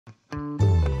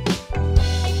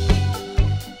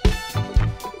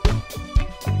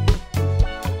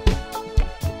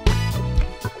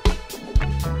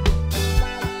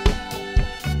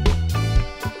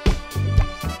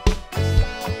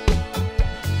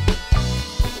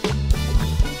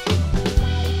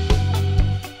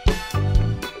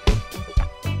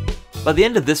By the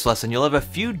end of this lesson, you'll have a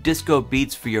few disco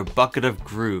beats for your bucket of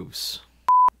grooves,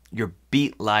 your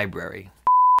beat library,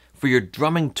 for your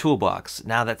drumming toolbox,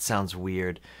 now that sounds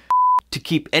weird, to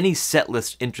keep any set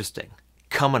list interesting,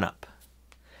 coming up.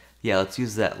 Yeah, let's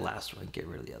use that last one, get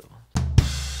rid of the other one.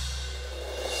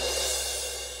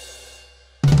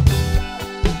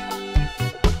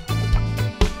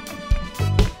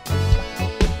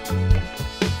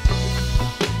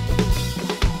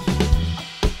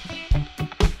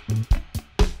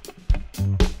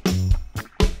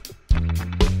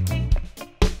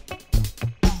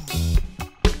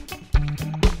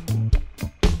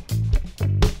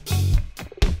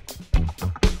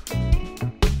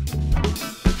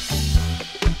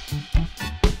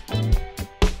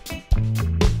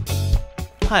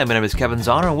 Hi, my name is Kevin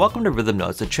Zahner and welcome to Rhythm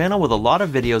Notes, a channel with a lot of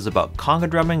videos about conga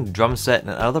drumming, drum set,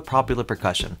 and other popular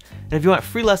percussion. And if you want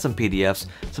free lesson PDFs,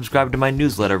 subscribe to my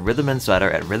newsletter, Rhythm Insider,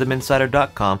 at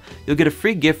rhythminsider.com. You'll get a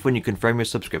free gift when you confirm your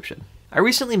subscription. I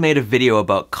recently made a video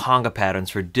about conga patterns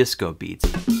for disco beats.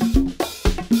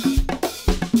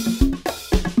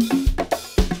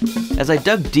 As I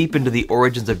dug deep into the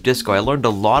origins of disco, I learned a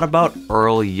lot about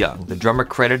Earl Young, the drummer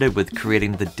credited with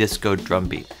creating the disco drum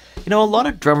beat. You know, a lot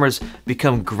of drummers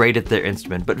become great at their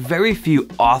instrument, but very few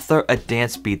author a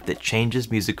dance beat that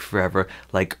changes music forever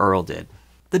like Earl did.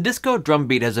 The disco drum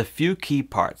beat has a few key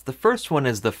parts. The first one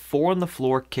is the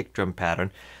 4-on-the-floor kick drum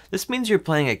pattern. This means you're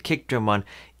playing a kick drum on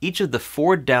each of the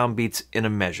 4 downbeats in a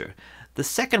measure. The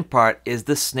second part is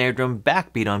the snare drum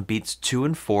backbeat on beats 2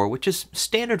 and 4, which is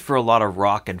standard for a lot of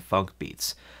rock and funk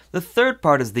beats. The third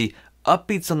part is the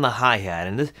upbeats on the hi-hat,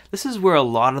 and this is where a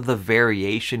lot of the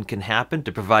variation can happen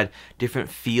to provide different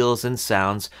feels and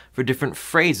sounds for different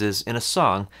phrases in a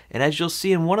song. And as you'll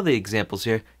see in one of the examples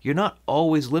here, you're not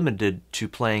always limited to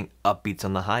playing upbeats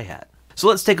on the hi-hat. So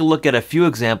let's take a look at a few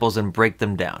examples and break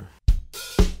them down.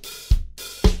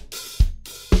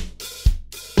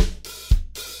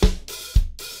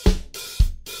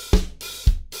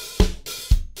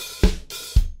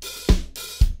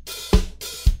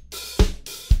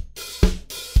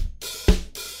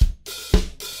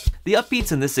 The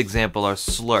upbeats in this example are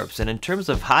slurps, and in terms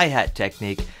of hi-hat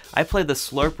technique, I play the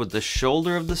slurp with the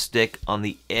shoulder of the stick on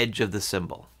the edge of the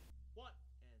cymbal. 1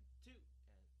 and 2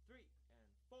 and 3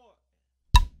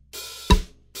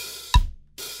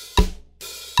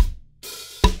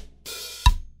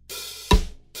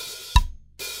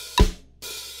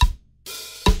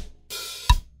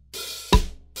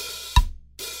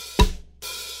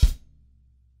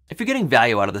 If you're getting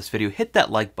value out of this video, hit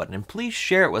that like button and please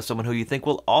share it with someone who you think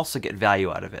will also get value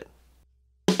out of it.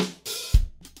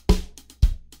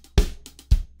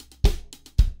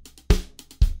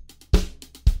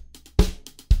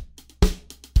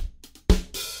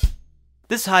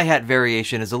 This hi-hat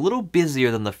variation is a little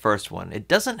busier than the first one. It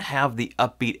doesn't have the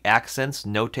upbeat accents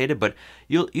notated, but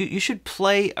you should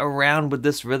play around with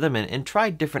this rhythm and try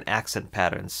different accent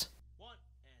patterns.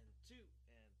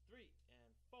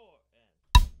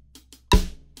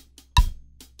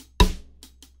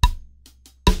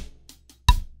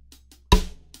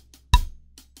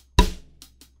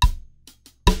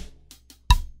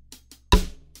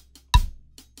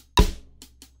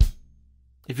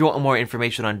 If you want more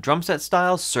information on drum set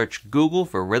styles, search Google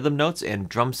for Rhythm Notes and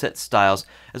drum set styles,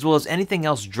 as well as anything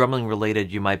else drumming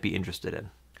related you might be interested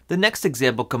in. The next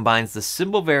example combines the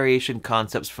cymbal variation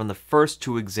concepts from the first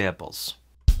 2 examples.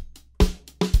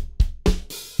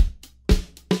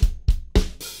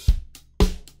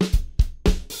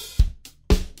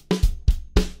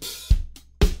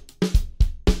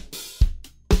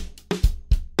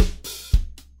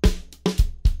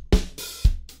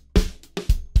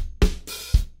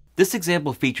 This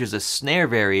example features a snare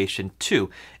variation too.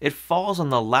 It falls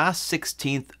on the last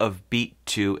 16th of beat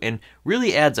 2 and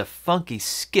really adds a funky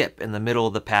skip in the middle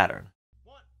of the pattern.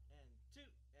 1 and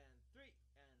 2 and 3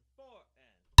 and 4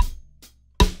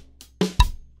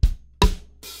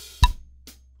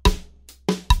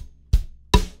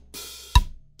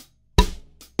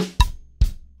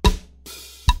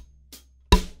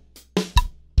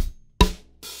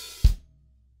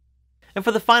 And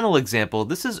for the final example,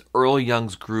 this is Earl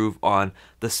Young's groove on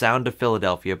The Sound of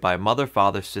Philadelphia by Mother,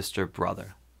 Father, Sister,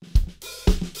 Brother.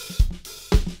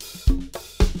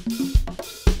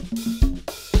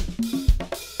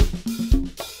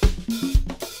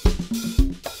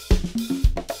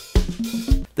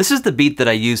 This is the beat that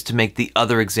I used to make the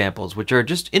other examples, which are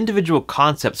just individual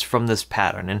concepts from this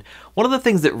pattern. And one of the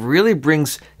things that really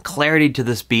brings clarity to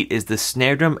this beat is the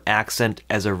snare drum accent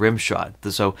as a rim shot.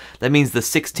 So that means the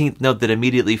 16th note that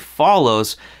immediately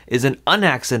follows is an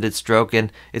unaccented stroke,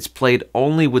 and it's played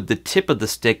only with the tip of the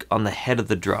stick on the head of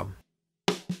the drum.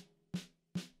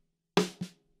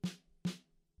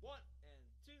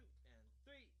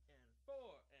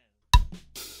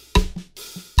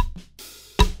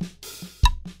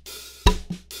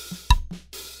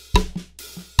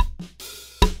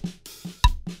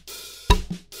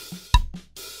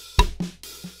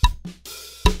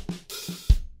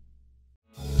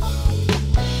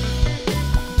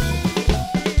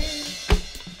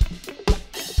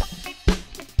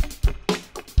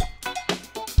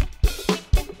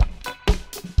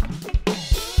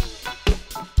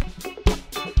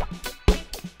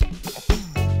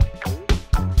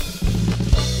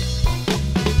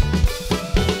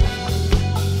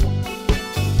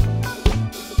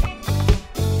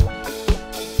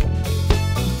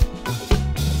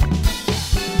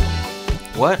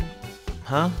 What?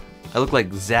 Huh? I look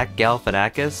like Zach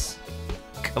Galifianakis?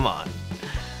 Come on.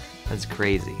 That's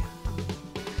crazy.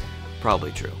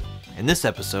 Probably true. In this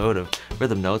episode of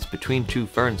Rhythm Notes Between Two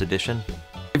Ferns edition.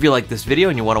 If you like this video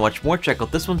and you want to watch more, check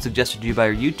out this one suggested to you by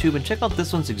our YouTube, and check out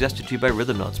this one suggested to you by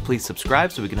Rhythm Notes. Please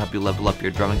subscribe so we can help you level up your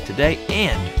drumming today,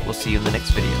 and we'll see you in the next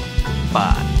video.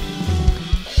 Bye.